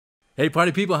Hey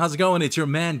party people, how's it going? It's your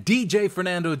man DJ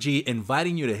Fernando G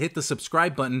inviting you to hit the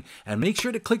subscribe button and make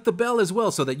sure to click the bell as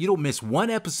well so that you don't miss one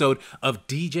episode of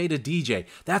DJ to DJ.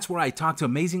 That's where I talk to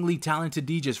amazingly talented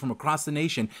DJs from across the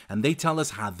nation and they tell us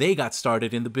how they got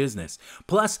started in the business.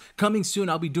 Plus, coming soon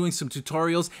I'll be doing some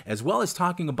tutorials as well as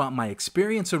talking about my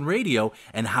experience on radio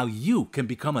and how you can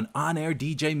become an on-air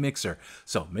DJ mixer.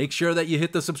 So make sure that you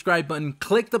hit the subscribe button,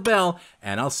 click the bell,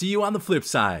 and I'll see you on the flip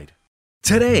side.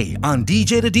 Today on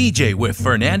DJ to DJ with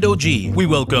Fernando G, we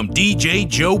welcome DJ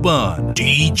Joe Bunn.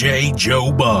 DJ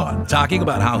Joe Bunn, talking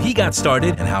about how he got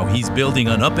started and how he's building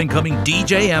an up-and-coming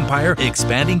DJ empire,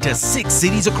 expanding to 6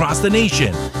 cities across the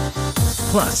nation.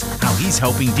 Plus, how he's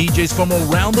helping DJs from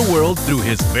around the world through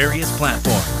his various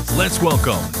platforms. Let's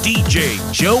welcome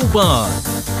DJ Joe Bunn.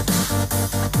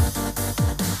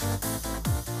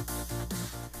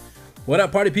 What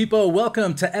up, party people?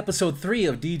 Welcome to episode 3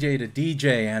 of DJ to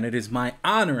DJ, and it is my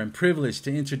honor and privilege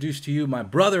to introduce to you my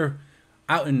brother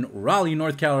out in Raleigh,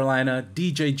 North Carolina,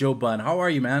 DJ Joe Bunn. How are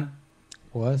you, man?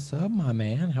 What's up, my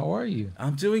man? How are you?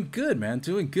 I'm doing good, man.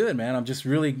 Doing good, man. I'm just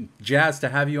really jazzed to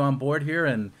have you on board here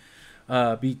and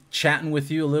be chatting with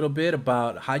you a little bit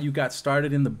about how you got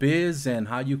started in the biz and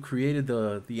how you created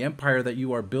the empire that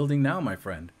you are building now, my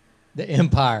friend. The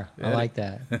empire. I like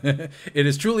that. It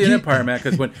is truly an empire, man,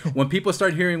 because when people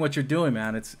start hearing what you're doing,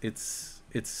 man,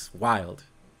 it's wild.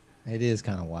 It is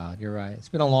kind of wild. You're right. It's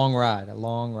been a long ride,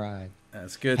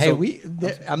 That's good. Hey,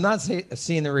 I'm not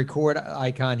seeing the record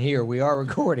icon here. We are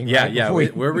recording. Yeah, right? yeah,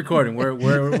 we're recording.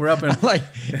 We're up in. Like,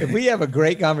 if we have a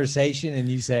great conversation and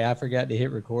you say I forgot to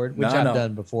hit record, which I've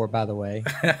done before, by the way.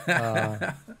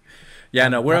 Yeah,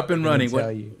 no, we're up and running.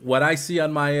 What I see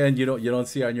on my end, you don't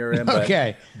see on your end. But,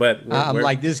 okay, but I'm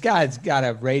like, this guy's got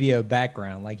a radio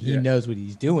background, like he knows what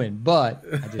he's doing, but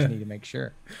I just need to make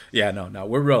sure. Yeah, no,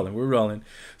 we're rolling.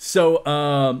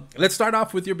 So let's start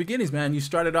off with your beginnings, man. You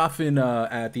started off in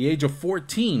at the age of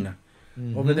 14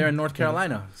 over there in North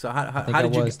Carolina. So how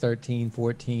did you? I was 13,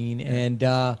 14,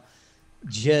 and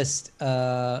just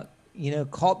caught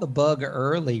the bug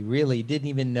early. Really didn't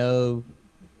even know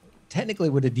technically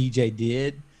what a DJ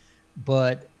did,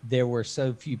 but there were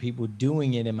so few people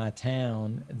doing it in my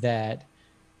town that,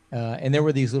 and there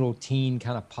were these little teen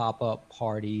kind of pop-up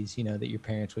parties, that your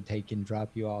parents would take and drop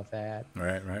you off at.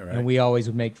 Right. And we always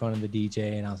would make fun of the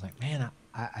DJ, and I was like, man,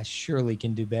 I surely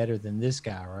can do better than this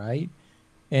guy, right?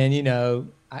 And,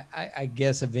 I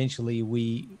guess eventually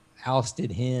we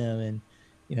ousted him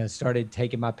and, started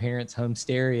taking my parents' home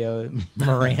stereo,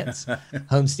 Marant's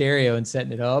home stereo, and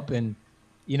setting it up. And,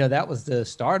 that was the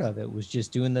start of it, was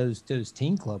just doing those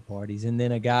teen club parties. And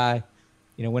then a guy,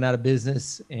 went out of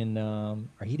business and,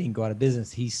 or he didn't go out of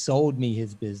business. He sold me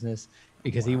his business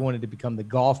because he wanted to become the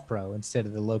golf pro instead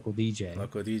of the local DJ.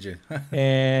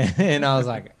 and I was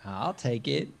like, I'll take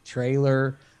it.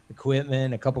 Trailer,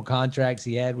 equipment, a couple contracts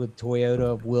he had with Toyota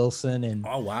of Wilson. And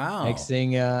oh, wow. Next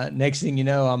thing you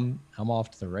know, I'm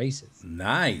off to the races.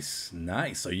 Nice.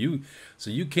 So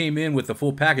you came in with the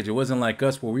full package. It wasn't like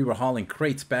us where we were hauling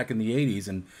crates back in the 80s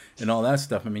and all that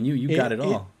stuff. I mean, you got it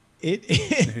all.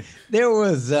 There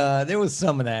was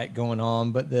some of that going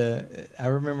on, but I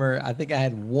remember, I think I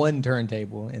had one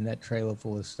turntable in that trailer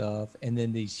full of stuff, and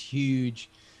then these huge,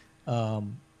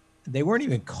 they weren't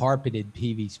even carpeted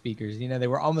PV speakers. They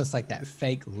were almost like that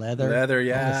fake leather.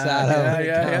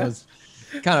 Yeah. It was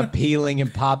kind of peeling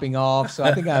and popping off. So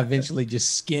I think I eventually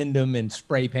just skinned them and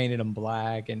spray painted them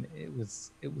black, and it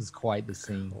was quite the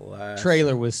scene.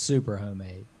 Trailer was super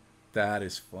homemade. That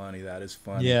is funny.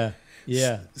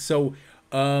 Yeah. So,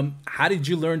 how did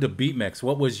you learn to beat mix?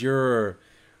 What was your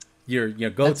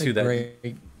go-to?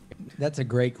 That's a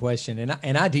great question.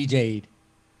 And I DJ'd.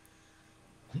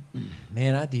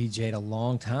 Man, I DJ'd a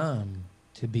long time,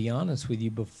 to be honest with you,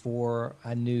 before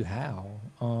I knew how.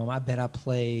 I bet I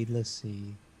played,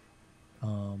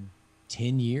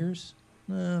 10 years,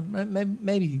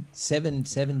 maybe seven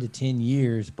to 10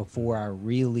 years before I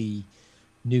really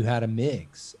knew how to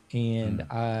mix. And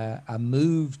I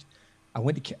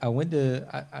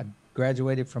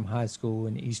graduated from high school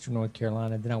in Eastern North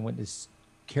Carolina. Then I went to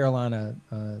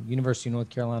University of North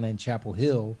Carolina in Chapel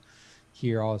Hill,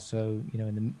 here also,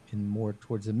 in more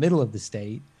towards the middle of the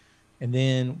state. And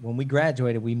then when we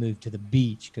graduated, we moved to the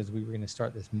beach because we were going to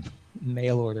start this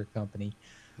mail order company.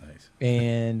 Nice.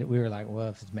 And we were like, well,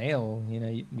 if it's mail,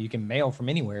 you can mail from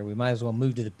anywhere. We might as well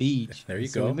move to the beach. There you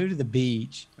go. So we moved to the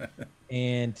beach,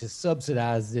 and to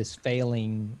subsidize this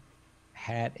failing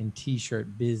hat and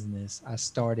T-shirt business, I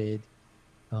started,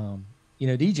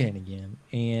 DJing again.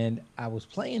 And I was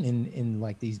playing in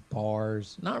like these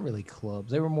bars, not really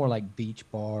clubs. They were more like beach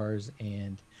bars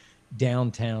and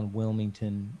downtown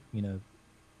Wilmington,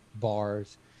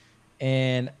 bars.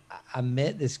 And I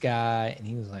met this guy, and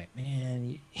he was like,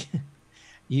 "Man,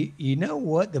 you know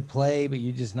what to play, but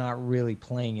you're just not really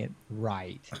playing it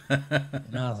right."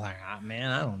 And I was like,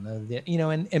 man, I don't know that,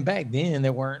 and back then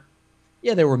there weren't,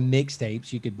 yeah, there were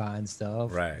mixtapes you could buy and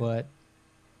stuff, Right. but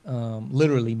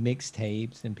literally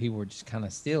mixtapes, and people were just kind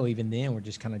of still, even then, were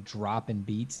just kind of dropping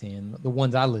beats in the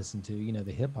ones I listened to,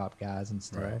 the hip hop guys and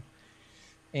stuff. Right.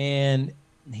 And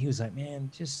he was like, "Man,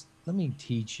 just let me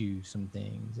teach you some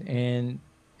things."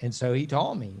 And so he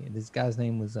taught me. This guy's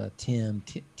name was Tim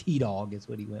T-Dog is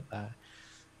what he went by.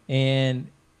 And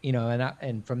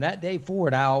and from that day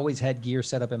forward, I always had gear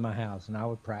set up in my house, and I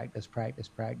would practice,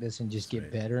 and just Sweet.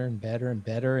 get better and better and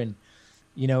better. And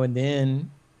and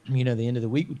then the end of the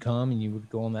week would come, and you would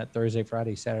go on that Thursday,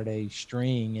 Friday, Saturday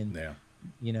string, and Yeah.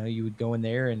 you would go in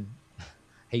there and,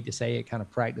 hate to say it, kind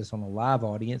of practice on a live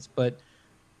audience, but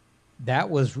that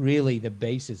was really the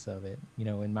basis of it,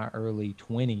 in my early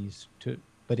 20s.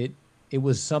 But it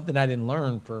was something I didn't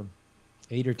learn for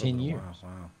 8 or 10 years.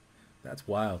 Wow. That's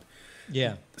wild.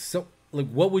 Yeah. So, like,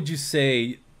 what would you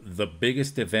say the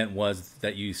biggest event was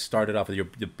that you started off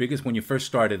with? The biggest when you first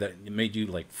started that made you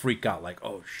like freak out, like,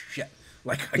 oh shit,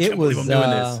 like I can't believe I'm doing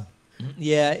this.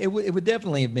 Yeah, it would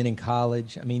definitely have been in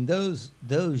college. I mean, those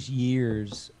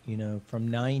years, from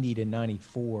 90 to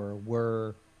 94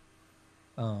 were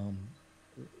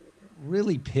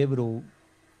really pivotal,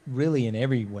 really in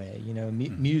every way.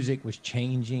 Music was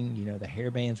changing. The hair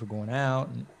bands were going out,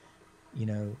 and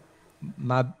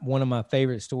one of my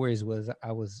favorite stories was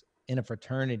I was in a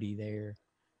fraternity there.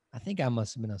 I think I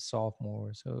must have been a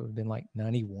sophomore, so it would have been like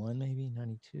 91, maybe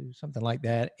 92, something like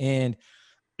that. And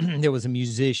there was a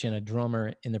musician, a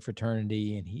drummer in the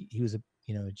fraternity, and he was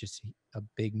just a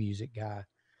big music guy.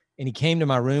 And he came to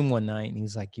my room one night, and he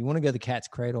was like, "You want to go to the Cat's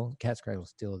Cradle?" Cat's Cradle's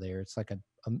still there. It's like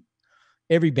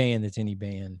every band that's any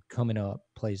band coming up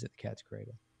plays at the Cat's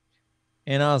Cradle.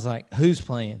 And I was like, "Who's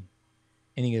playing?"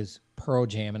 And he goes, "Pearl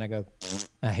Jam." And I go,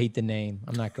 "I hate the name.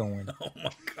 I'm not going." Oh my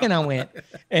God. And I went.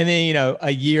 And then,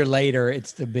 a year later,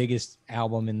 it's the biggest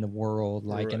album in the world.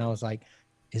 Right. And I was like,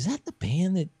 "Is that the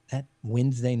band that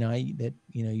Wednesday night that,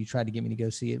 you tried to get me to go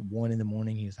see at 1 a.m?"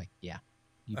 He was like, "Yeah,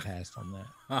 you passed on that."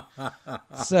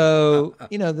 So,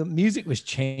 the music was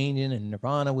changing, and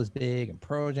Nirvana was big, and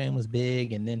Pearl Jam was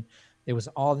big. And then there was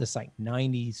all this like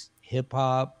 90s hip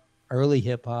hop, early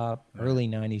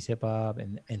 90s hip hop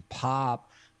and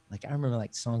pop. Like I remember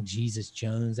like song Jesus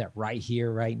Jones, that Right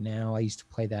Here, Right Now. I used to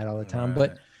play that all the time. Right.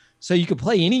 But so you could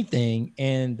play anything,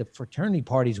 and the fraternity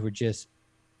parties were just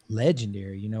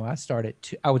legendary.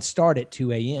 I would start at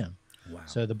 2 a.m. Wow.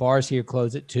 So the bars here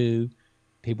close at 2.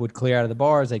 People would clear out of the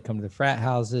bars. They'd come to the frat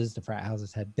houses. The frat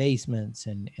houses had basements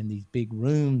and these big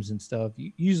rooms and stuff,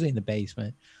 usually in the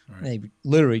basement. Right. They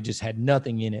literally just had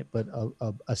nothing in it but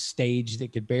a stage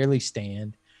that could barely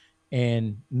stand,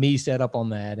 and me set up on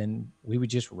that. And we would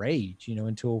just rage,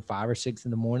 until 5 or 6 in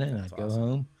the morning. And I'd go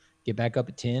home, get back up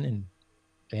at 10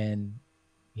 and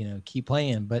keep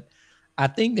playing. But I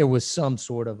think there was some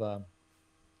sort of a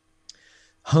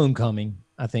homecoming,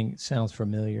 I think sounds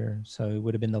familiar. So it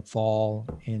would have been the fall,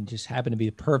 and just happened to be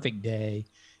the perfect day.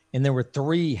 And there were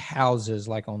 3 houses,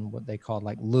 like on what they called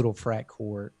like Little Frat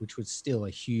Court, which was still a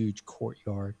huge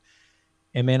courtyard.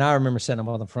 And man, I remember sitting up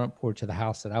on the front porch of the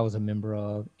house that I was a member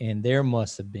of, and there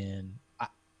must have been,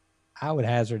 I would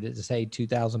hazard it to say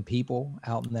 2,000 people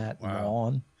out in that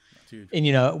lawn.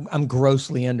 And, I'm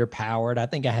grossly underpowered. I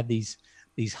think I had these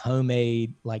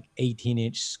homemade like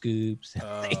 18-inch scoops.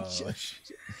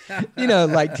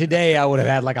 Like today I would have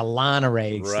had like a line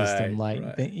array system.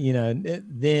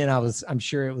 Then I'm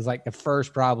sure it was like the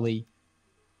first probably,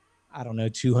 I don't know,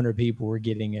 200 people were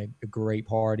getting a great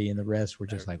party, and the rest were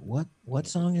just like, what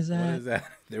song is that? What is that?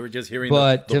 They were just hearing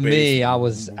But the to me,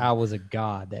 bass. I was a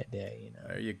god that day.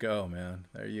 There you go, man.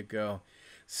 There you go.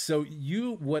 So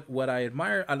what I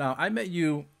admire, now I met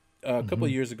you a couple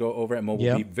of years ago over at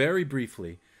Mobile Beat, very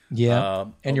briefly. Yeah.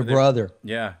 And your brother.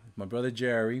 Yeah. My brother,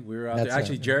 Jerry. We were out there.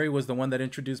 Actually, Jerry was the one that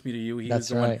introduced me to you. He was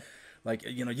the one, like,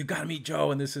 you got to meet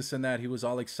Joe and this and that. He was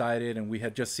all excited. And we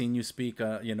had just seen you speak,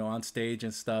 on stage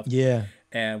and stuff. Yeah.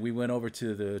 And we went over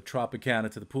to the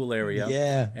Tropicana, to the pool area.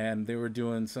 Yeah. And they were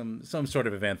doing some sort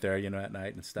of event there, at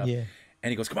night and stuff. Yeah. And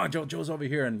he goes, "Come on, Joe's over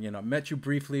here." And, I met you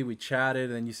briefly. We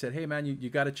chatted. And you said, "Hey, man, you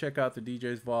got to check out the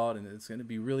DJ's Vault. And it's going to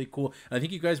be really cool." And I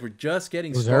think you guys were just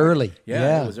getting started. It was early.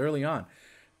 Yeah, it was early on.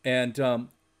 And,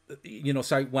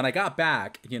 so when I got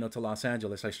back, to Los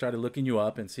Angeles, I started looking you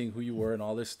up and seeing who you were and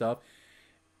all this stuff.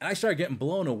 And I started getting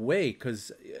blown away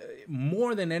because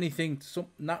more than anything,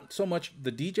 not so much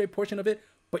the DJ portion of it,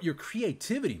 but your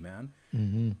creativity, man.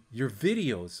 Mm-hmm. Your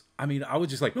videos, I mean, I was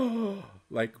just like, oh,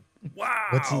 like,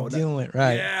 What's he wow, doing?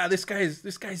 Right. yeah, this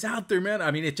guy's out there, man.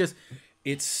 I mean,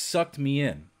 it sucked me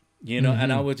in, and I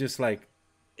Mm-hmm. was just like,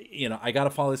 I got to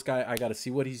follow this guy. I got to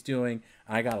see what he's doing.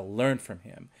 I got to learn from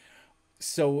him.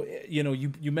 So,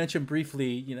 you mentioned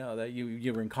briefly, that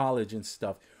you were in college and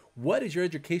stuff. What is your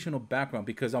educational background?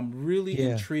 Because I'm really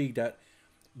Yeah. intrigued at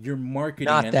your marketing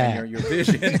Not and your, that. your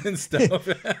vision and stuff.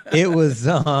 It was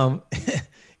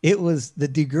it was the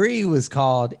degree was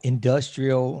called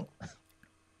industrial,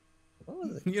 what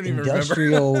was it? You don't even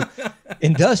remember.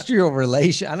 Industrial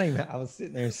relation. I don't even, I was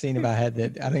sitting there seeing if I had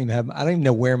that. I don't even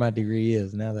know where my degree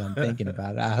is now that I'm thinking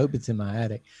about it. I hope it's in my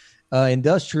attic.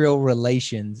 Industrial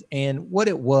relations. And what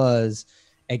it was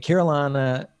at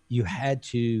Carolina, you had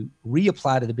to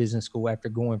reapply to the business school after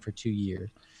going for 2 years.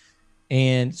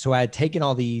 And so I had taken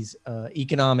all these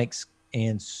economics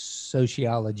and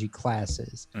sociology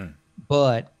classes, Mm,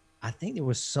 but I think there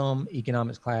was some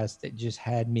economics class that just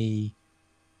had me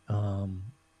um,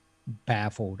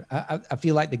 baffled. I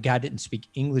feel like the guy didn't speak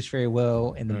English very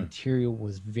well, and the mm, material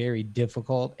was very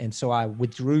difficult. And so I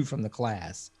withdrew from the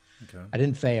class. okay. I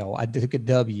didn't fail. I took a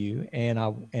W, and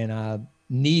I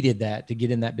needed that to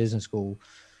get in that business school.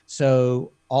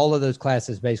 So all of those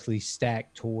classes basically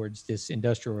stacked towards this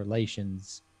industrial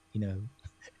relations, you know,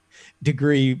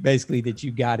 degree basically that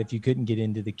you got if you couldn't get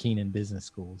into the Keenan Business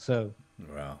School. So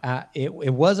Wow.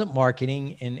 it wasn't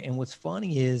marketing. And what's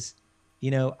funny is,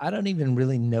 I don't even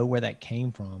really know where that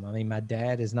came from. I mean, my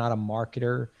dad is not a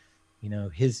marketer.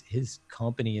 His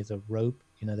company is a rope,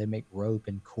 they make rope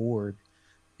and cord,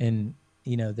 and,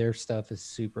 their stuff is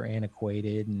super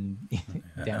antiquated and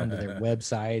down to their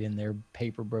website and their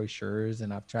paper brochures.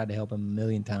 And I've tried to help him a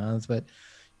million times, but,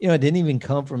 it didn't even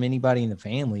come from anybody in the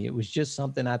family. It was just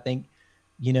something I think,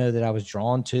 that I was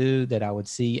drawn to, that I would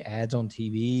see ads on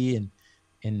TV,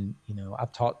 and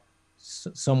I've taught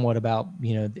somewhat about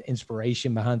the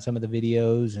inspiration behind some of the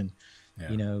videos, and Yeah.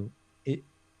 you know it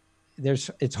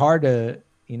it's hard to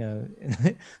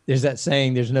there's that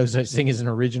saying, there's no such thing as an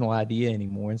original idea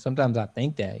anymore, and sometimes I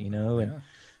think that, and Yeah.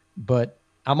 but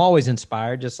I'm always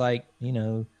inspired, just like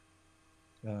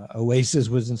Oasis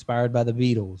was inspired by the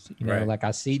Beatles. Right. Like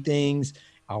I see things,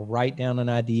 I'll write down an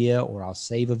idea, or I'll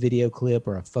save a video clip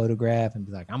or a photograph and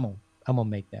be like, I'm gonna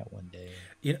make that one day.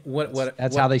 You know what?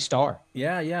 That's how they start.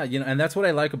 Yeah, yeah. And that's what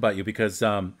I like about you, because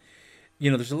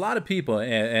there's a lot of people,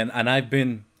 and I've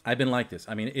been like this.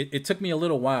 I mean, it took me a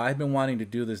little while. I've been wanting to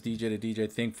do this DJ to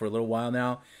DJ thing for a little while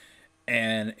now,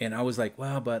 and I was like,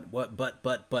 well, but what, but,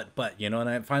 and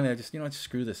I finally, I just,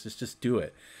 screw this, just do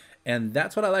it. And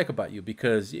that's what I like about you,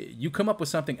 because you come up with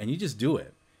something and you just do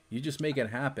it. You just make it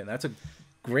happen. That's a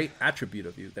great attribute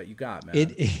of you that you got, man.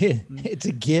 It's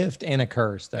a gift and a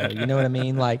curse, though. You know what I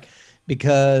mean? Like,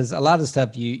 because a lot of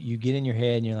stuff you get in your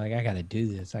head and you're like, I got to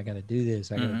do this. I got to do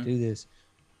this. I got to do this,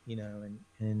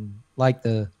 and like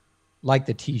the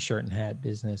t-shirt and hat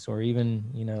business, or even,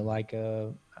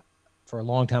 for a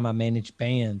long time I managed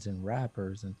bands and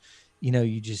rappers, and,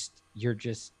 you're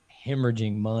just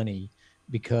hemorrhaging money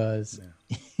because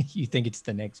you think it's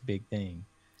the next big thing.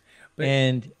 But,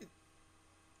 and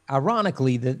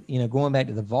ironically, going back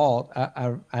to the vault,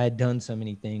 I had done so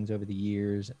many things over the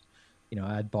years.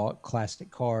 I had bought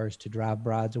classic cars to drive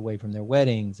brides away from their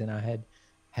weddings, and I had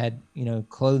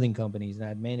clothing companies, and I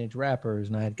had managed rappers,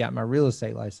 and I had got my real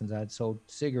estate license. I had sold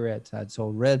cigarettes, I had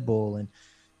sold Red Bull, and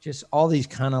just all these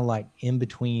kind of like in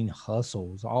between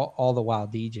hustles, all the while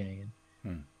DJing.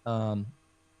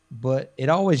 But it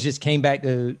always just came back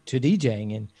to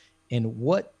DJing, and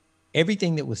what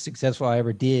everything that was successful I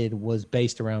ever did was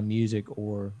based around music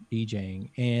or DJing.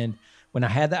 And when I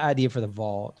had the idea for the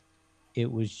vault,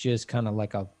 it was just kind of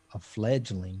like a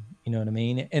fledgling, you know what I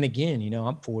mean? And again,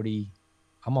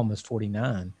 I'm almost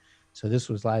 49. So this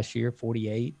was last year,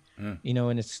 48,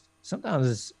 and sometimes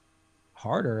it's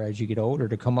harder as you get older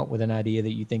to come up with an idea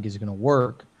that you think is going to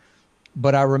work.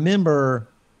 But I remember,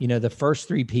 the first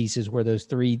three pieces were those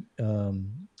three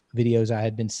videos I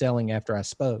had been selling after I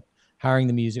spoke: hiring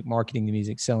the music, marketing the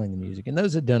music, selling the music. And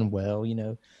those had done well,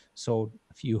 sold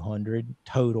a few hundred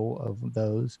total of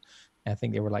those. I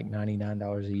think they were like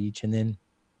 $99 each. And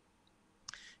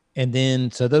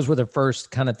then, so those were the first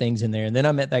kind of things in there. And then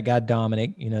I met that guy,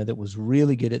 Dominic, that was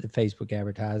really good at the Facebook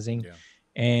advertising,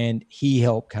 and he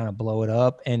helped kind of blow it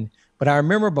up. But I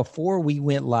remember before we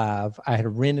went live, I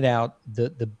had rented out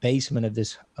the basement of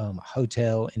this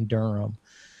hotel in Durham,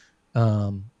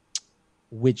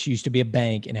 which used to be a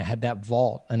bank, and it had that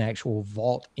vault, an actual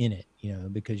vault in it,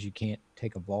 because you can't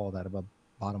take a vault out of a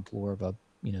bottom floor of a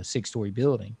 6-story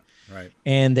building. Right.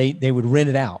 And they would rent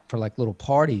it out for like little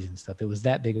parties and stuff. It was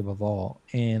that big of a vault.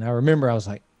 And I remember I was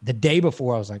like, the day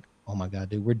before, I was like, oh my God,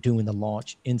 dude, we're doing the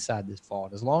launch inside this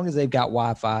vault. As long as they've got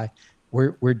Wi-Fi,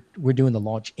 we're doing the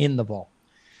launch in the vault.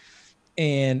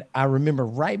 And I remember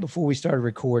right before we started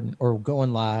recording or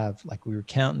going live, like we were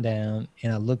counting down,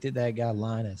 and I looked at that guy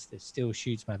Linus that still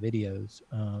shoots my videos,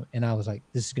 and I was like,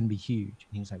 "This is going to be huge."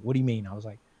 And he was like, "What do you mean?" I was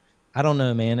like, "I don't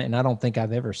know, man." And I don't think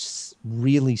I've ever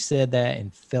really said that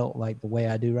and felt like the way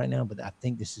I do right now, but I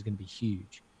think this is going to be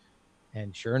huge.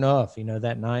 And sure enough,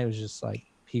 that night it was just like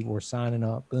people were signing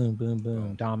up, boom, boom,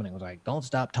 boom. Dominic was like, "Don't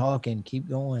stop talking, keep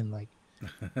going," like.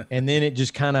 And then it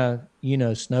just kind of,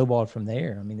 snowballed from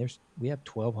there. I mean, we have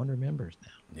 1,200 members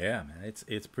now. Yeah, man,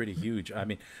 it's pretty huge. I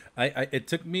mean, it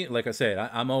took me, like I said,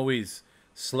 I'm always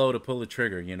slow to pull the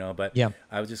trigger, but Yeah.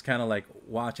 I was just kind of like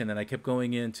watching, and I kept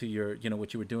going into your,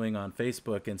 what you were doing on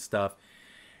Facebook and stuff.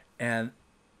 And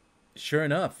sure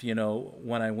enough,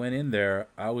 when I went in there,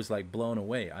 I was like blown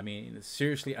away. I mean,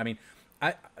 seriously, I mean,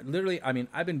 I've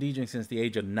been DJing since the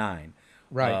age of 9.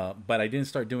 Right. But I didn't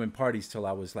start doing parties till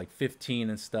I was like 15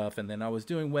 and stuff. And then I was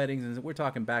doing weddings, and we're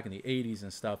talking back in the 80s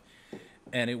and stuff.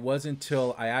 And it wasn't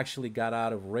until I actually got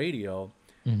out of radio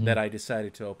that I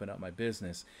decided to open up my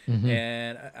business.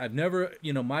 And I've never,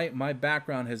 my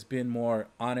background has been more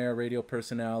on-air radio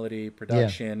personality,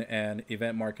 production, and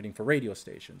event marketing for radio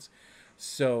stations.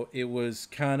 So it was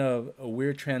kind of a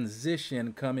weird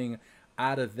transition coming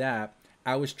out of that.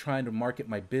 I was trying to market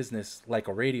my business like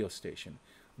a radio station,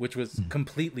 which was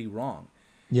completely wrong.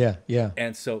 Yeah, yeah.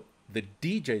 And so the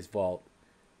DJ's Vault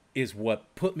is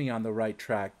what put me on the right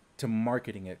track to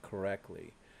marketing it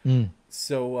correctly.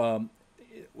 So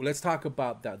let's talk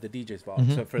about the DJ's Vault.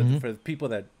 So for the people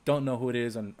that don't know who it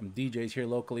is, I'm DJs here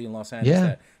locally in Los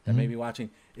Angeles that may be watching,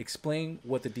 explain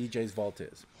what the DJ's Vault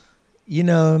is.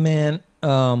 Man,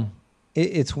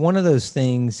 it's one of those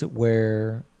things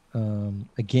where,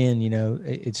 again,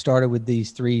 it started with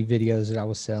these 3 videos that I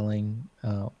was selling.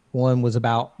 One was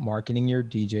about marketing your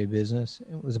DJ business.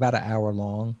 It was about an hour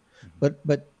long,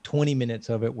 but 20 minutes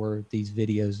of it were these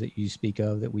videos that you speak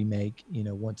of that we make,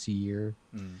 once a year.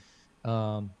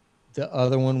 The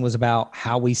other one was about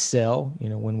how we sell,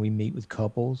 when we meet with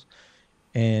couples.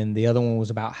 And the other one was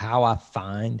about how I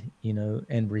find,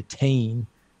 and retain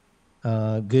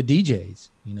good DJs.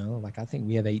 Like I think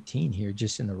we have 18 here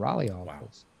just in the Raleigh office. Wow.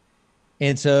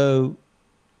 And so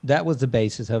that was the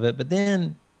basis of it. But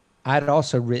then I'd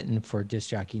also written for Disc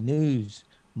Jockey News,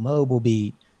 Mobile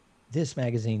Beat, this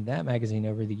magazine, that magazine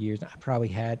over the years. I probably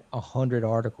had 100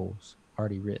 articles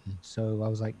already written. So I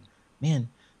was like, man,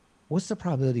 what's the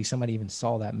probability somebody even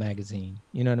saw that magazine?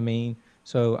 You know what I mean?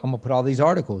 So I'm gonna put all these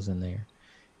articles in there.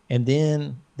 And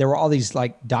then there were all these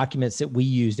like documents that we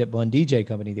used at Bunn DJ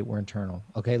Company that were internal.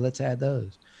 Okay, let's add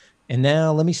those. And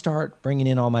now let me start bringing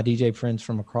in all my DJ friends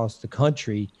from across the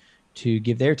country to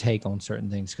give their take on certain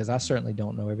things, because I certainly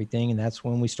don't know everything. And that's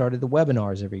when we started the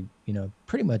webinars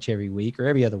pretty much every week or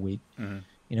every other week.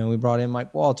 We brought in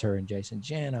Mike Walter and Jason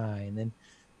Janai. And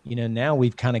then, now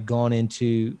we've kind of gone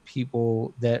into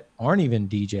people that aren't even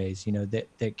DJs,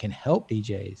 that can help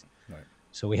DJs. Right.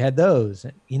 So we had those,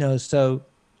 so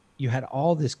you had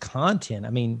all this content.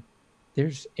 I mean,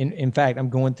 there's, in fact, I'm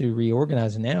going through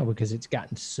reorganizing now because it's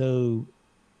gotten so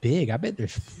big. I bet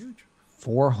there's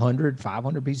 400,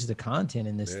 500 pieces of content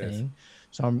in this thing.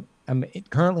 So I'm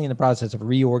currently in the process of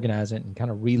reorganizing it and kind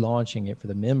of relaunching it for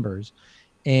the members.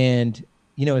 And,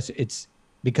 it's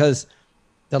because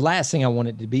the last thing I want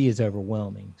it to be is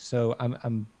overwhelming. So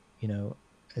I'm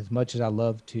as much as I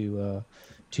love to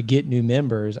get new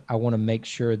members, I want to make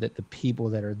sure that the people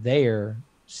that are there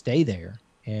stay there.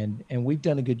 And we've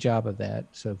done a good job of that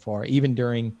so far, even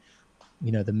during,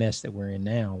 the mess that we're in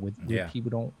now with people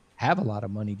don't have a lot of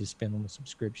money to spend on the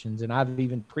subscriptions. And I've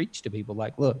even preached to people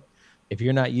like, look, if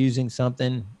you're not using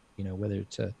something, whether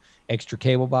it's a extra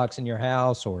cable box in your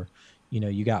house or,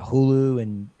 you got Hulu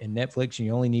and Netflix and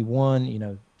you only need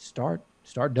one, start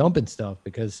dumping stuff,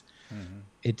 because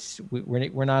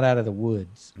we're not out of the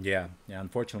woods. Yeah.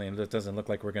 Unfortunately, it doesn't look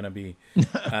like we're going to be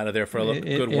out of there for a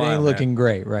good while. It ain't looking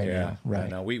great right now. Right.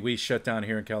 No, we shut down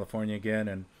here in California again,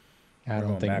 and I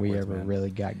don't think we ever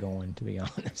really got going, to be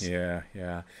honest.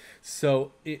 Yeah.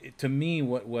 So to me,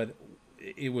 what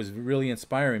it was really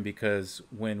inspiring, because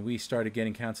when we started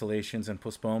getting cancellations and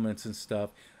postponements and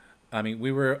stuff, I mean,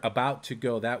 we were about to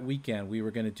go that weekend. We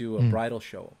were going to do a bridal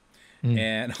show,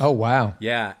 and oh wow,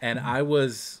 yeah, and I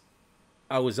was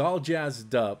all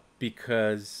jazzed up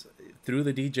because through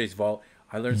the DJ's Vault,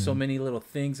 I learned so many little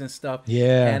things and stuff.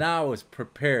 Yeah. And I was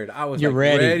prepared. I was You're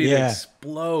like ready to yeah.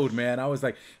 explode, man. I was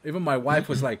like, even my wife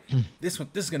was like, this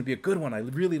is going to be a good one. I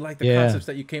really like the Yeah. concepts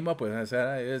that you came up with. And I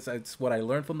said, it's what I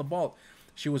learned from the vault.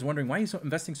 She was wondering, why are you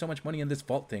investing so much money in this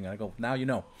vault thing? And I go, now you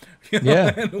know.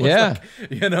 Yeah. And it was Yeah.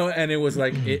 like, and it was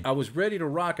like, I was ready to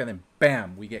rock, and then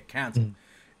bam, we get canceled.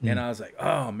 And I was like,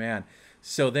 oh man.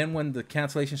 So then when the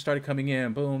cancellations started coming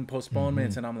in, boom,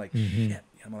 postponements, and I'm like, shit.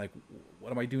 I'm like,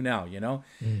 what do I do now?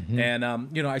 And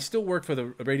I still work for the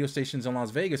radio stations in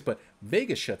Las Vegas, but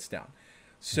Vegas shuts down.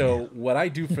 So what I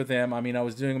do for them, I mean, I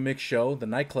was doing a mixed show. The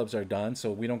nightclubs are done,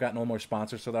 so we don't got no more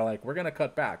sponsors. So they're like, we're gonna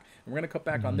cut back. We're gonna cut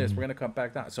back on this. We're gonna cut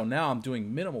back that. So now I'm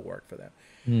doing minimal work for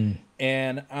them.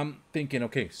 And I'm thinking,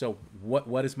 okay, so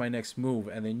what is my next move?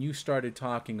 And then you started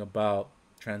talking about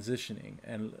transitioning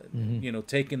and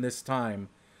taking this time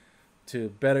to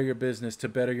better your business, to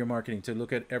better your marketing, to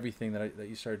look at everything that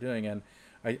you started doing. And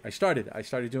I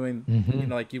started doing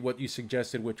like what you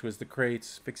suggested, which was the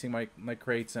crates, fixing my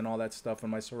crates and all that stuff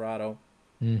in my Serato.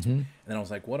 And then I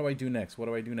was like, what do I do next?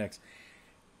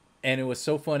 And it was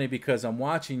so funny because I'm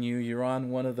watching you're on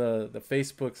one of the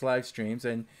Facebook's live streams,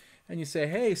 and you say,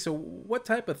 hey, so what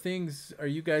type of things are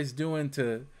you guys doing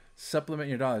to supplement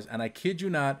your dollars? And I kid you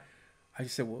not, I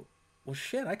said, well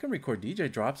shit, I can record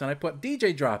DJ drops. And I put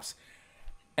DJ drops.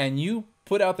 And you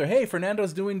put out there, hey,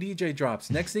 Fernando's doing DJ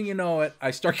drops. Next thing you know it,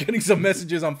 I start getting some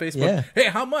messages on Facebook. Yeah. Hey,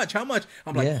 how much? I'm like,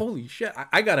 holy shit,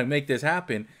 I got to make this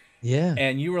happen. Yeah.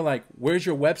 And you were like, where's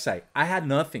your website? I had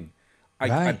nothing.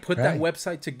 I put that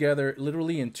website together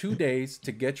literally in 2 days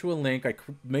to get you a link. I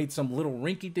made some little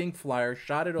rinky-dink flyer,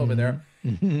 shot it over there,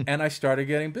 and I started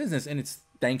getting business. And it's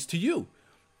thanks to you.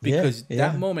 Because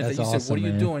that moment that you said, what are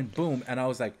you doing? Boom. And I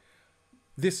was like,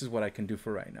 this is what I can do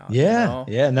for right now. Yeah.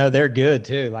 Yeah. No, they're good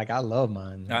too. Like, I love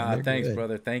mine. Thanks, good.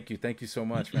 brother. Thank you so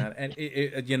much, man. And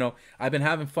I've been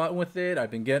having fun with it.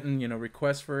 I've been getting,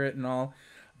 requests for it and all.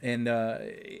 And,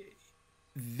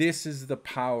 this is the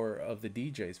power of the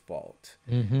DJ's vault.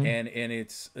 And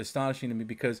it's astonishing to me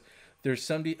because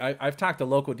there's I've talked to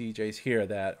local DJs here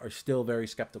that are still very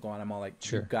skeptical, and I'm all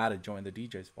like, you got to join the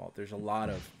DJ's vault. There's a lot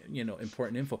of,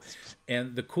 important info.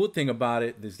 And the cool thing about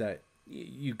it is that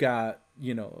you got,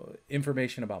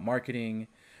 information about marketing,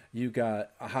 you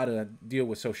got how to deal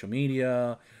with social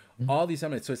media, all these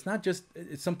elements. So it's not just,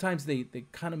 sometimes they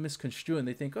kind of misconstrue and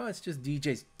they think, oh, it's just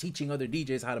DJs teaching other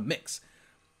DJs how to mix.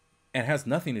 And it has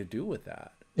nothing to do with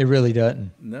that. It really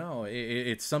doesn't. No,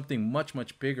 it's something much,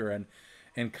 much bigger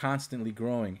and constantly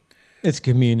growing. It's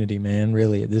community, man,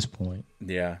 really, at this point.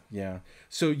 Yeah.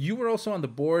 So you were also on the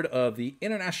board of the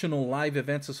International Live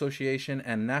Events Association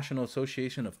and National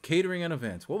Association of Catering and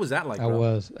Events. What was that like,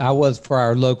 bro? I was for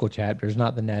our local chapters,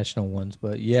 not the national ones,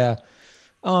 but yeah.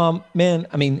 Man,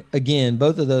 I mean, again,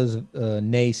 both of those,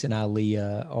 NACE and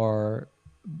ILEA, are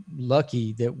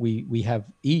lucky that we have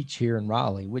each here in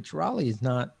Raleigh, which Raleigh is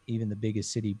not even the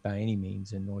biggest city by any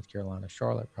means in North Carolina.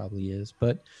 Charlotte probably is,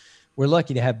 but we're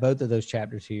lucky to have both of those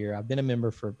chapters here. I've been a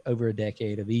member for over a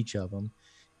decade of each of them.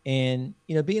 And,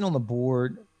 being on the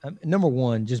board, number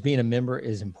one, just being a member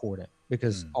is important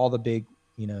because all the big,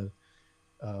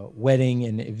 wedding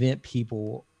and event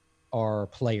people are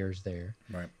players there.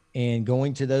 Right. And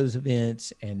going to those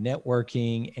events and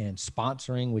networking and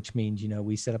sponsoring, which means,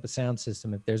 we set up a sound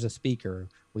system. If there's a speaker,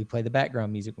 we play the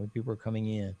background music when people are coming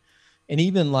in. And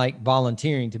even like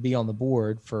volunteering to be on the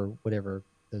board for whatever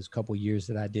those couple years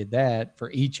that I did that, for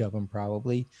each of them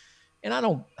probably. And I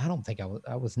don't think I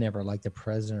was never like the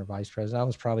president or vice president. I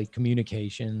was probably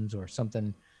communications or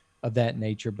something of that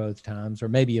nature both times, or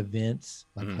maybe events,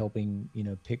 like helping,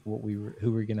 pick who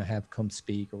we're going to have come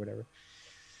speak or whatever.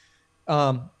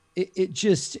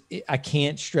 I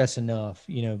can't stress enough,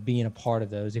 being a part of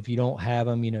those. If you don't have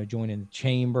them, joining the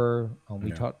chamber.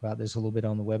 We talked about this a little bit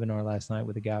on the webinar last night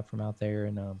with a guy from out there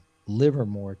in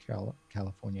Livermore,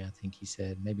 California. I think he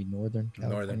said maybe Northern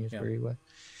California is where he was.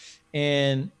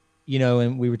 And,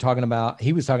 and he was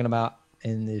talking about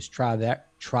in this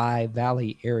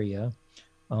Tri-Valley area,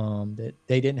 that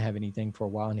they didn't have anything for a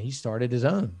while, and he started his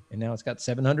own, and now it's got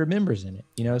 700 members in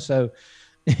it, so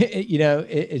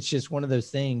it's just one of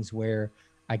those things where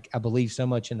I believe so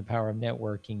much in the power of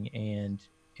networking and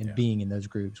being in those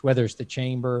groups, whether it's the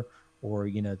chamber or,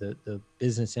 the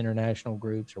business international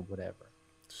groups or whatever.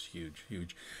 It's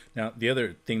huge. Now, the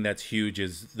other thing that's huge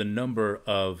is the number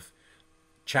of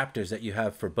chapters that you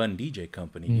have for Bunn DJ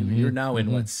Company. You're now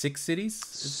in what, 6 cities?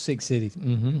 6 cities.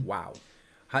 Wow.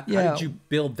 How did you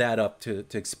build that up to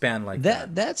expand like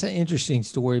that? That's an interesting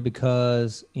story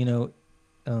because,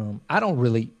 I don't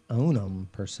really own them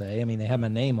per se. I mean, they have my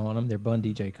name on them. They're Bunn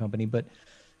DJ Company, but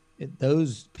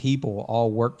those people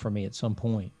all worked for me at some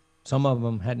point. Some of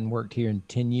them hadn't worked here in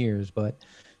 10 years, but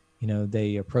you know,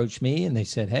 they approached me and they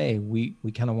said, "Hey, we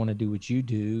kind of want to do what you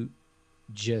do,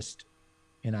 just,"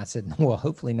 and I said, "Well,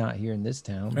 hopefully not here in this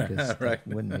town, because Right. that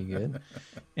wouldn't be good."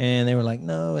 And they were like,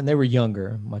 "No," and they were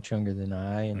younger, much younger than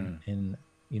I, and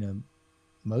you know,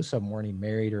 most of them weren't even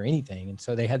married or anything, and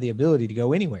so they had the ability to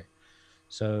go anywhere.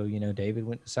 So you know, David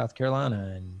went to South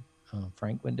Carolina, and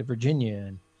Frank went to Virginia,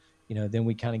 and you know, then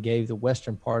we kind of gave the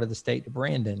western part of the state to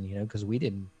Brandon, you know, because we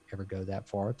didn't ever go that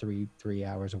far, 3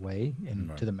 hours away, and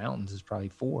Right. to the mountains is probably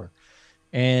 4.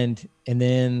 And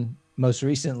then most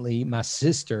recently, my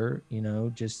sister, you know,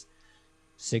 just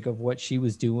sick of what she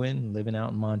was doing, living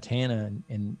out in Montana,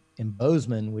 and in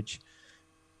Bozeman, which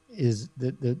is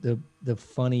the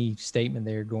funny statement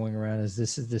there going around, is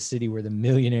this is the city where the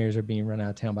millionaires are being run out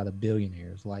of town by the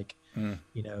billionaires. Like,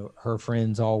 you know, her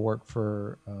friends all work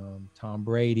for Tom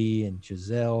Brady and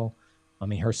Giselle. I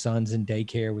mean, her son's in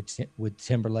daycare with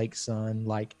Timberlake's son.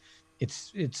 Like,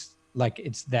 it's like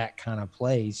it's that kind of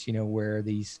place, you know, where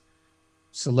these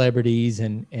celebrities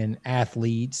and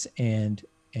athletes and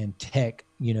tech,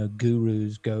 you know,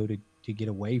 gurus go to get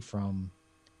away from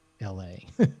LA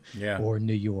Yeah. or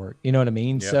New York. You know what I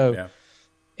mean? Yeah. So, Yeah.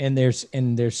 and there's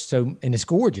so, and it's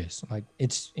gorgeous. Like,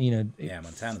 it's, you know, Yeah.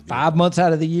 Montana's 5 beautiful. months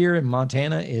out of the year in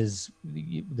Montana is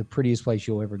the prettiest place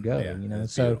you'll ever go, Yeah, you know?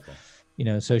 it's So, beautiful. you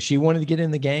know, so she wanted to get in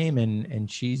the game,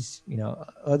 and she's, you know,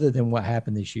 other than what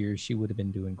happened this year, she would have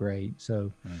been doing great.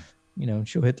 So, you know,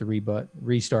 she'll hit the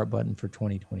restart button for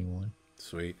 2021.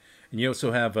 Sweet. And you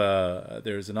also have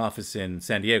there's an office in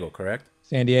San Diego, correct?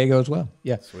 San Diego as well.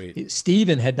 Yeah. Sweet.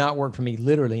 Steven had not worked for me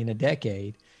literally in a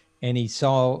decade. And he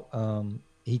saw,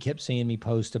 he kept seeing me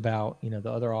post about, you know,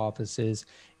 the other offices,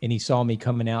 and he saw me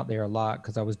coming out there a lot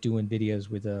because I was doing videos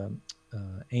with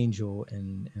Angel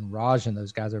and Raj and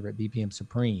those guys over at BPM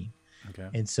Supreme. Okay.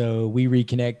 And so we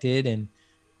reconnected,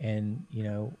 and you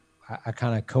know, I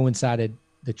kind of coincided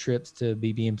the trips to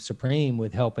BBM Supreme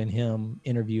with helping him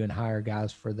interview and hire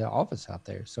guys for the office out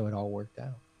there. So it all worked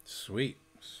out. Sweet.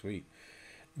 Sweet.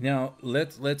 Now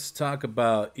let's talk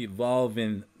about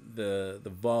evolving the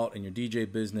vault and your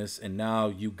DJ business, and now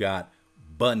you got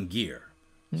Bunn Gear.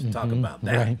 Let's talk about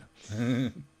that.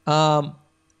 Right.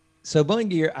 So Bunn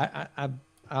Gear, I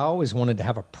always wanted to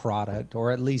have a product,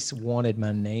 or at least wanted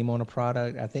my name on a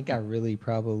product. I think I really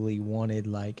probably wanted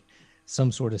like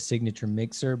some sort of signature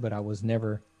mixer, but I was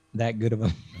never that good of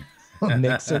a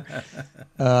mixer,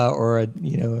 or a,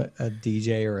 you know, a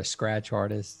DJ or a scratch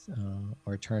artist,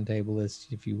 or a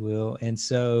turntablist, if you will. And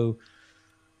so,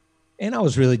 and I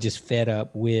was really just fed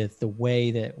up with the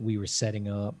way that we were setting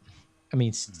up. I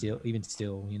mean, even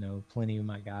still, you know, plenty of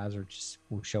my guys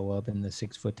will show up and the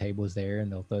 6-foot table is there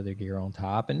and they'll throw their gear on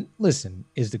top. And listen,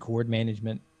 is the cord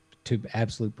management to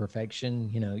absolute perfection?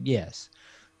 You know, yes.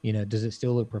 You know, does it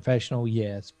still look professional?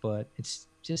 Yes. But it's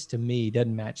just, to me,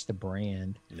 doesn't match the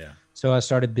brand. Yeah. So I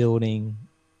started building,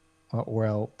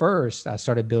 first I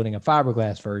started building a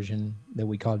fiberglass version that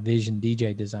we called Vision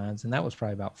DJ Designs. And that was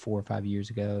probably about 4 or 5 years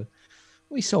ago.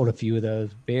 We sold a few of those,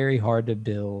 very hard to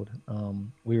build.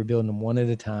 We were building them one at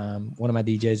a time. One of my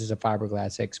DJs is a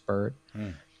fiberglass expert.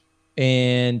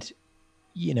 And,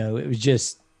 you know, it was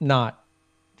just not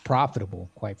profitable,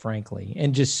 quite frankly,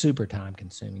 and just super time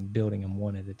consuming building them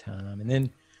one at a time.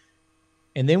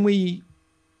 And then we,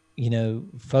 you know,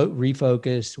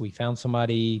 refocused. We found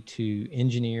somebody to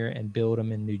engineer and build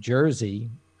them in New Jersey,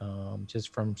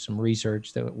 just from some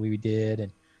research that we did.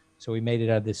 And so we made it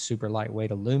out of this super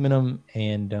lightweight aluminum,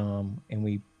 and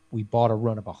we bought a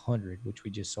run of 100, which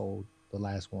we just sold the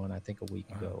last one, I think, a week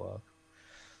ago of.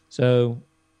 So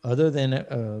other than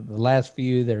the last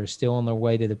few that are still on their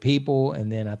way to the people,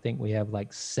 and then I think we have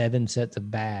like 7 sets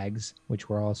of bags, which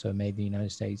were also made in the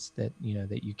United States, that, you know,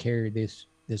 that you carry this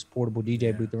portable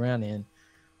DJ booth around in.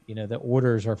 You know, the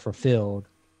orders are fulfilled.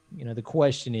 You know, the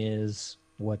question is,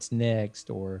 what's next?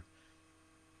 Or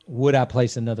would I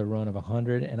place another run of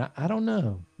 100? And I don't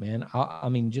know, man. I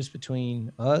mean, just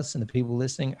between us and the people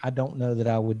listening, I don't know that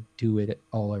I would do it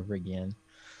all over again.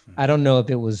 I don't know if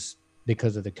it was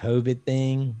because of the COVID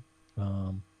thing.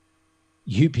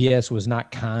 UPS was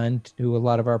not kind to a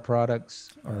lot of our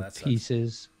products or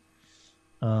pieces.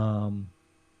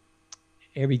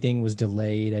 Everything was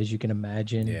delayed, as you can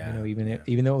imagine. You know,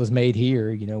 even though it was made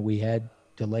here, you know, we had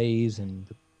delays, and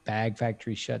the bag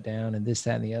factory shut down, and this,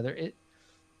 that, and the other.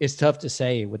 It's tough to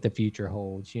say what the future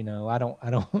holds. You know, I don't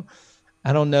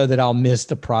know that I'll miss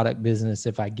the product business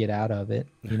if I get out of it.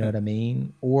 You know what I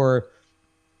mean? Or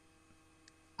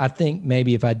I think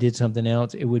maybe if I did something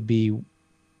else, it would be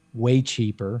way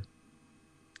cheaper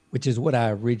which is what I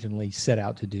originally set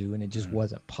out to do, and it just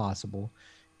wasn't possible,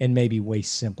 and maybe way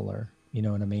simpler. You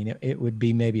know what I mean? It would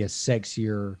be maybe a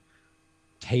sexier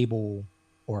table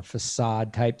or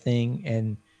facade type thing,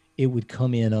 and it would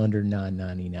come in under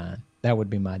 $9.99. That would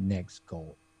be my next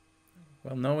goal.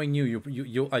 Well, knowing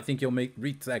you, I think you'll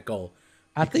reach that goal.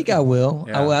 I think I will.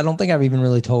 Yeah. I don't think I've even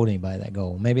really told anybody that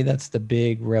goal. Maybe that's the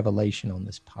big revelation on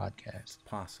this podcast.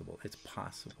 It's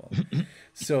possible.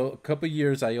 So a couple of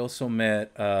years, I also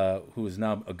met who is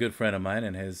now a good friend of mine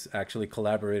and has actually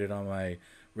collaborated on my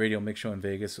radio mix show in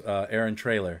Vegas, Aaron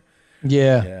Trailer.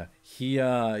 Yeah. He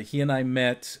and I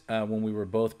met when we were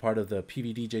both part of the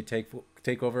PVDJ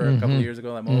takeover a couple of years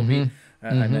ago at Moby.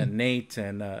 I met Nate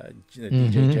and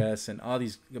DJ Jess and all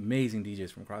these amazing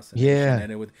DJs from across the nation,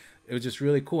 and it was just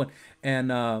really cool.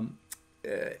 And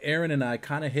Aaron and I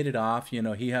kind of hit it off. You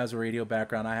know, he has a radio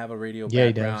background, I have a radio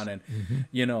background, and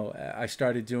you know, I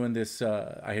started doing this.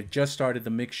 I had just started the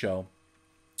mix show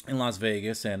in Las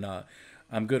Vegas, and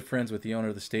I'm good friends with the owner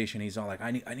of the station. He's all like,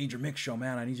 I need your mix show,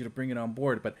 man. I need you to bring it on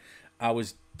board. But I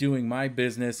was doing my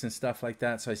business and stuff like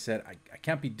that. So I said, I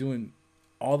can't be doing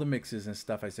all the mixes and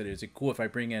stuff. I said, is it cool if I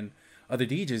bring in other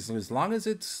DJs? As long as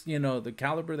it's, you know, the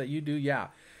caliber that you do, yeah.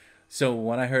 So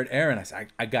when I heard Aaron, I said,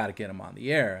 I got to get him on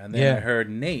the air. And then I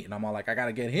heard Nate, and I'm all like, I got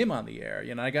to get him on the air.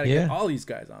 You know, I got to get all these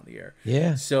guys on the air.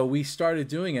 Yeah. So we started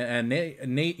doing it. And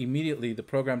Nate immediately, the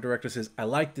program director, says, I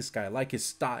like this guy. I like his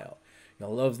style. I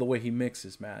loves the way he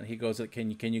mixes, man. He goes, can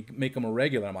you make him a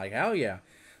regular? I'm like, hell yeah.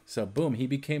 So boom, he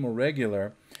became a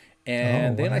regular.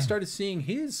 And then I started seeing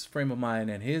his frame of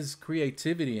mind and his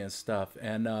creativity and stuff.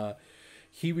 And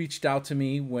he reached out to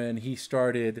me when he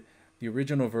started the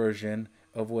original version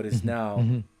of what is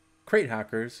now Crate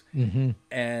Hackers.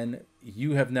 And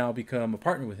you have now become a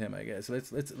partner with him, I guess.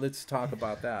 Let's talk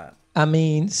about that. I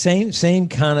mean, same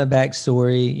kind of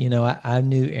backstory. You know, I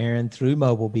knew Aaron through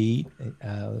Mobile Beat.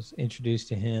 I was introduced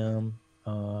to him,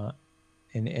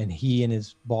 and he and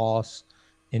his boss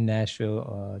in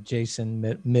Nashville,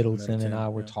 Jason Middleton, and I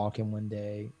were talking one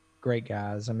day. Great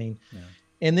guys. I mean,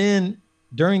 and then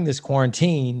during this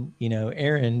quarantine, you know,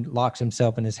 Aaron locks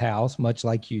himself in his house, much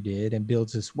like you did, and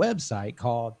builds this website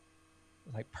called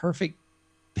like Perfect.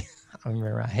 I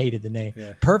remember I hated the name.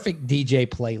 Perfect DJ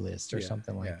Playlist or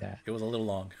something like that. It was a little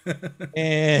long.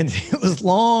 And it was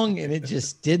long, and it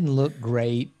just didn't look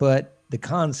great, but the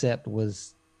concept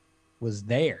was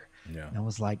there. Yeah. And I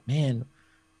was like, man,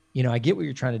 you know, I get what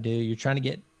you're trying to do. You're trying to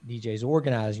get DJs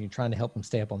organized, and you're trying to help them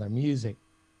stay up on their music.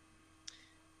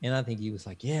 And I think he was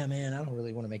like, yeah, man, I don't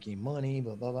really want to make any money,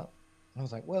 blah, blah, blah. I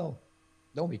was like, well,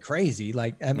 don't be crazy.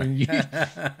 Like, I mean,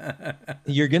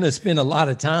 you're going to spend a lot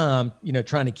of time, you know,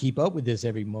 trying to keep up with this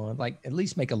every month. Like, at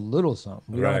least make a little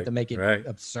something. We don't have to make it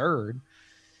absurd.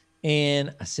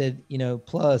 And I said, you know,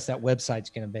 plus that website's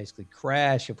going to basically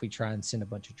crash if we try and send a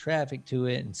bunch of traffic to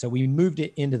it. And so we moved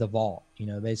it into the vault, you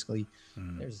know, basically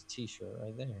there's a t-shirt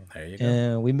right there. There you go.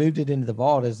 And we moved it into the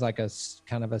vault as like a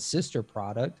kind of a sister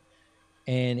product.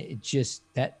 And it just,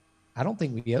 I don't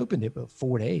think we opened it but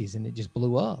 4 days, and it just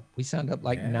blew up. We signed up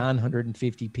like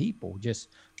 950 people just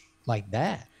like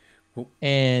that. Cool.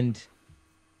 And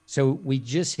so we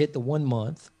just hit the 1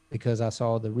 month because I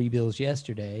saw the rebills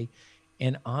yesterday.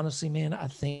 And honestly, man, I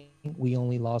think we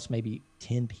only lost maybe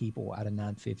 10 people out of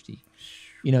 950.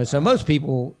 You know, so most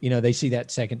people, you know, they see that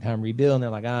second time rebill and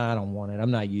they're like, I don't want it.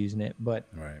 I'm not using it. But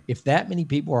if that many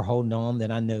people are holding on,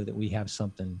 then I know that we have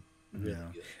something. Really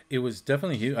good. It was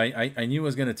definitely huge. I knew it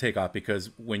was going to take off because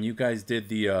when you guys did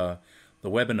the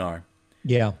webinar,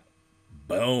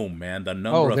 boom, man, the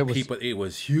number of people, it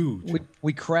was huge.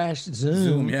 We crashed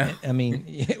Zoom. I mean,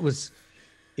 it was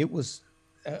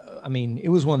I mean, it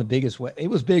was one of the biggest. It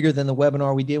was bigger than the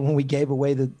webinar we did when we gave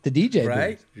away the DJ.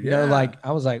 Right? Booth. You know, like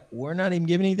I was like, we're not even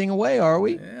giving anything away, are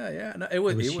we? Yeah. No, it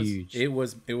was huge. It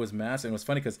was massive. It was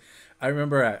funny because I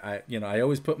remember I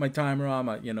always put my timer on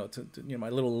my my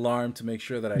little alarm to make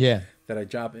sure that I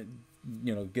drop it,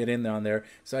 get in on there.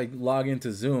 So I log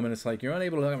into Zoom and it's like you're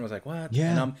unable to log in. I was like, what?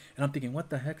 Yeah. And I'm thinking, what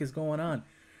the heck is going on?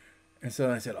 And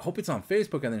so I said, I hope it's on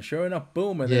Facebook. And then sure enough,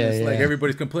 boom. And then it's like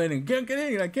everybody's complaining, can't get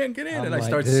in, I can't get in. And I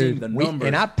start seeing the numbers.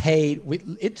 And I paid,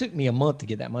 it took me a month to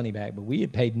get that money back, but we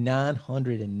had paid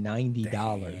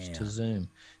 $990 to Zoom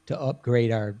to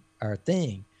upgrade our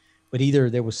thing. But either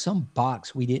there was some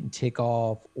box we didn't tick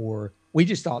off, or we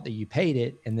just thought that you paid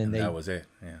it. And then that was it.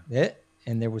 Yeah.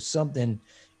 And there was something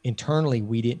internally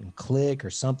we didn't click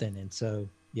or something. And so,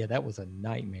 that was a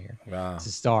nightmare to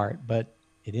start. But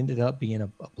it ended up being a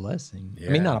blessing. I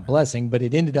mean, not a blessing, but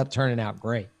it ended up turning out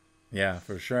great. Yeah,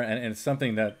 for sure. And it's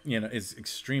something that, is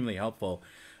extremely helpful.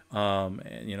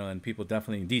 And you know, and people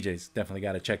definitely, DJs definitely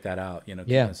got to check that out. You know,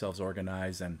 keep Yeah. themselves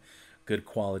organized and good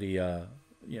quality,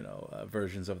 you know,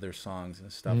 versions of their songs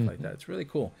and stuff like that. It's really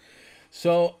cool.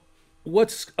 So,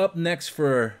 what's up next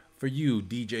for you,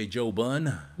 DJ Joe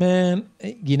Bunn? Man,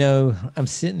 you know, I'm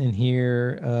sitting in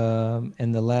here,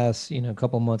 and the last, you know,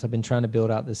 couple months, I've been trying to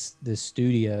build out this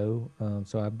studio.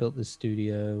 So I built this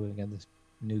studio, and I got this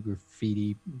new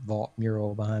graffiti vault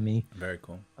mural behind me. Very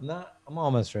cool. I'm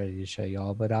almost ready to show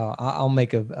y'all, but I'll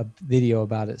make a video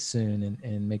about it soon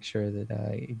and make sure that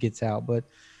it gets out. But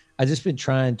I just been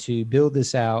trying to build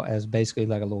this out as basically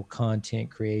like a little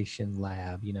content creation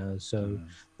lab, you know. So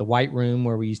the white room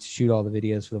where we used to shoot all the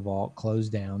videos for the vault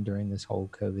closed down during this whole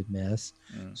COVID mess.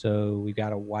 So we've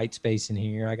got a white space in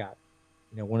here. I got,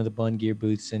 you know, one of the Bunn gear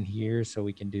booths in here so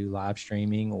we can do live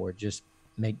streaming or just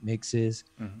make mixes.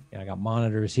 You know, I got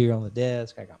monitors here on the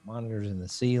desk. I got monitors in the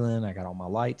ceiling. I got all my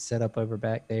lights set up over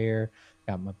back there.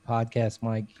 Got my podcast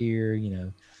mic here, you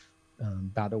know.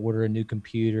 About to order a new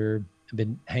computer. I've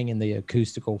been hanging the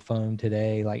acoustical foam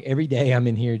today. Like every day I'm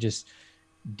in here just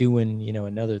doing, you know,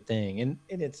 another thing. And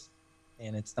it's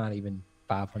not even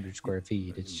 500 square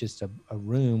feet. It's just a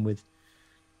room with,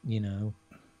 you know,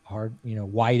 hard, you know,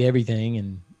 white everything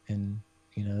and,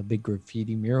 you know, a big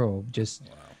graffiti mural. Just,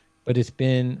 but it's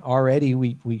been already,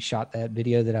 we shot that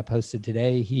video that I posted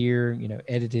today here, you know,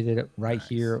 edited it right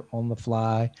here on the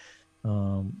fly.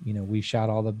 You know, we shot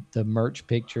all the merch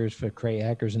pictures for Cray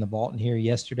Hackers in the vault in here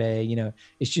yesterday. You know,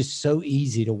 it's just so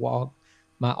easy to walk.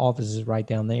 My office is right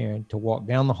down there, and to walk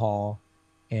down the hall,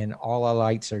 and all our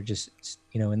lights are just,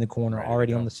 you know, in the corner,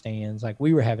 already on the stands. Like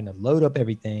we were having to load up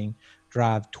everything,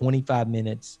 drive 25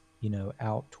 minutes, you know,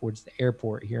 out towards the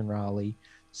airport here in Raleigh,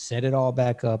 set it all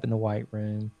back up in the white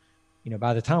room. You know,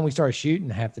 by the time we started shooting,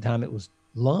 half the time it was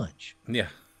lunch. Yeah.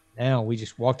 Now we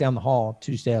just walk down the hall,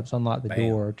 2 steps, unlock the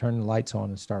door, turn the lights on,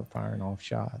 and start firing off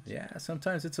shots. Yeah,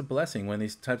 sometimes it's a blessing when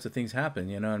these types of things happen,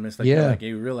 you know. And it's like, like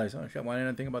you realize, oh shit, why didn't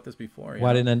I think about this before?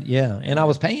 Why didn't I? Yeah, and I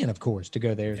was paying, of course, to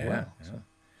go there as well. So.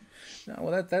 No,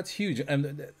 well, that's huge.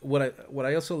 And what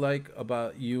I also like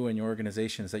about you and your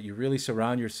organization is that you really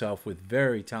surround yourself with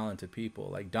very talented people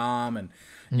like Dom and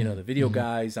you know the video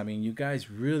guys. I mean, you guys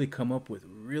really come up with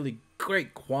really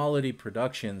great quality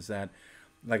productions that,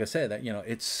 like I said, that, you know,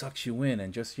 it sucks you in,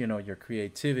 and just, you know, your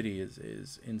creativity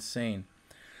is insane.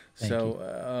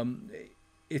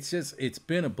 It's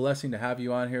been a blessing to have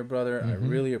you on here, brother. I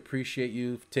really appreciate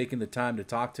you taking the time to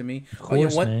talk to me. Of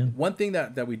course, man. One thing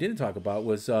that we didn't talk about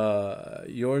was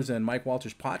yours and Mike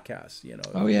Walters' podcast. You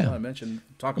know, I mentioned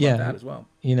talk about that as well.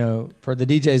 You know, for the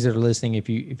DJs that are listening, if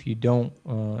you don't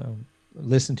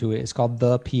listen to it, it's called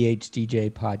the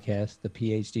PhDJ podcast, the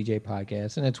PhDJ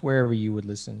podcast, and it's wherever you would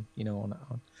listen, you know,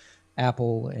 on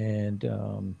Apple and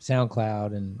SoundCloud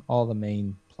and all the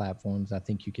main platforms. I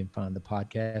think you can find the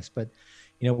podcast. But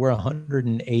you know, we're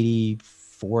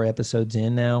 184 episodes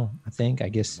in now, I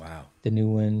guess. Wow. The new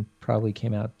one probably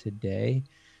came out today.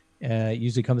 It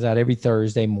usually comes out every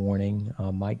Thursday morning.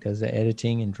 Mike does the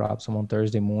editing and drops them on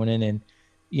Thursday morning, and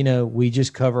you know, we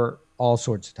just cover all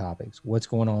sorts of topics. What's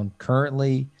going on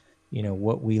currently, you know,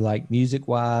 what we like music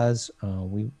wise.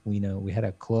 We know we had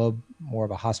a club, more of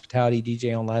a hospitality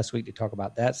DJ on last week to talk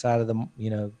about that side of the,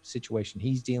 you know, situation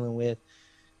he's dealing with.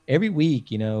 Every week,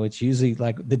 you know, it's usually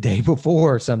like the day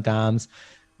before sometimes.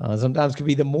 Sometimes it could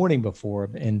be the morning before,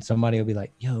 and somebody will be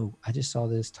like, yo, I just saw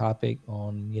this topic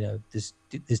on, you know, this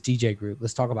DJ group.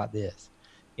 Let's talk about this.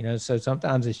 You know, so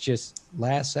sometimes it's just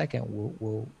last second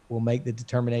we'll make the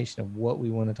determination of what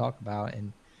we want to talk about,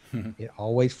 and it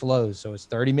always flows. So it's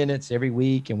 30 minutes every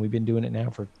week, and we've been doing it now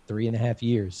for 3.5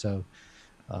 years. So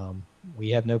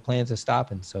we have no plans of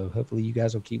stopping. So hopefully you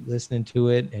guys will keep listening to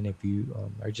it. And if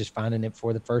you are just finding it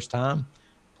for the first time,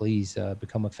 please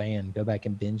become a fan. Go back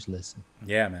and binge listen.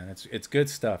 Yeah, man, it's good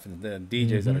stuff. And the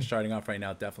DJs that are starting off right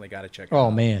now definitely got to check it out.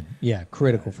 Oh man, yeah,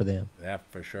 critical for them. Yeah,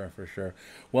 for sure.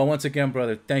 Well, once again,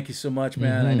 brother, thank you so much,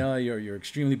 man. I know you're an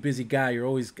extremely busy guy. You're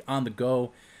always on the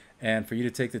go, and for you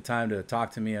to take the time to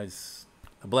talk to me is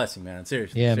a blessing, man.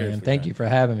 Seriously. Yeah, man. Thank you for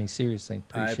having me. Seriously,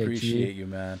 I appreciate you,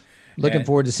 man. Looking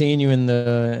forward to seeing you in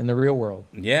the real world.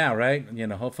 Yeah, right. You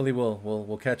know, hopefully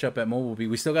we'll catch up at Mobile Bee.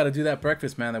 We still got to do that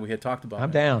breakfast, man, that we had talked about. I'm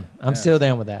down. I'm still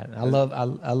down with that. I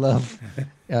love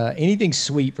anything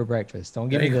sweet for breakfast. Don't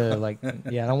give me the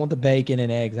I don't want the bacon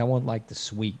and eggs. I want like the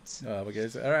sweets. Oh, okay.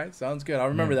 All right, sounds good. I'll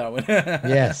remember that one.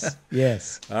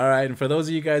 Yes. All right, and for those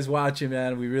of you guys watching,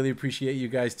 man, we really appreciate you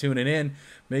guys tuning in.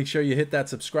 Make sure you hit that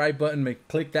subscribe button,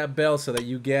 click that bell so that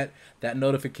you get that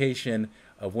notification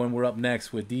of when we're up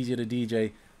next with DJ to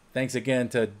DJ. Thanks again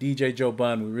to DJ Joe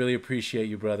Bunn. We really appreciate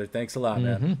you, brother. Thanks a lot,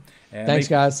 man. And thanks,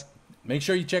 guys. Make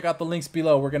sure you check out the links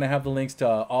below. We're going to have the links to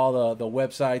all the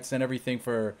websites and everything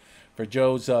for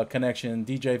Joe's connection,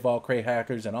 DJ Vol, Cray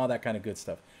Hackers, and all that kind of good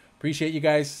stuff. Appreciate you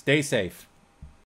guys. Stay safe.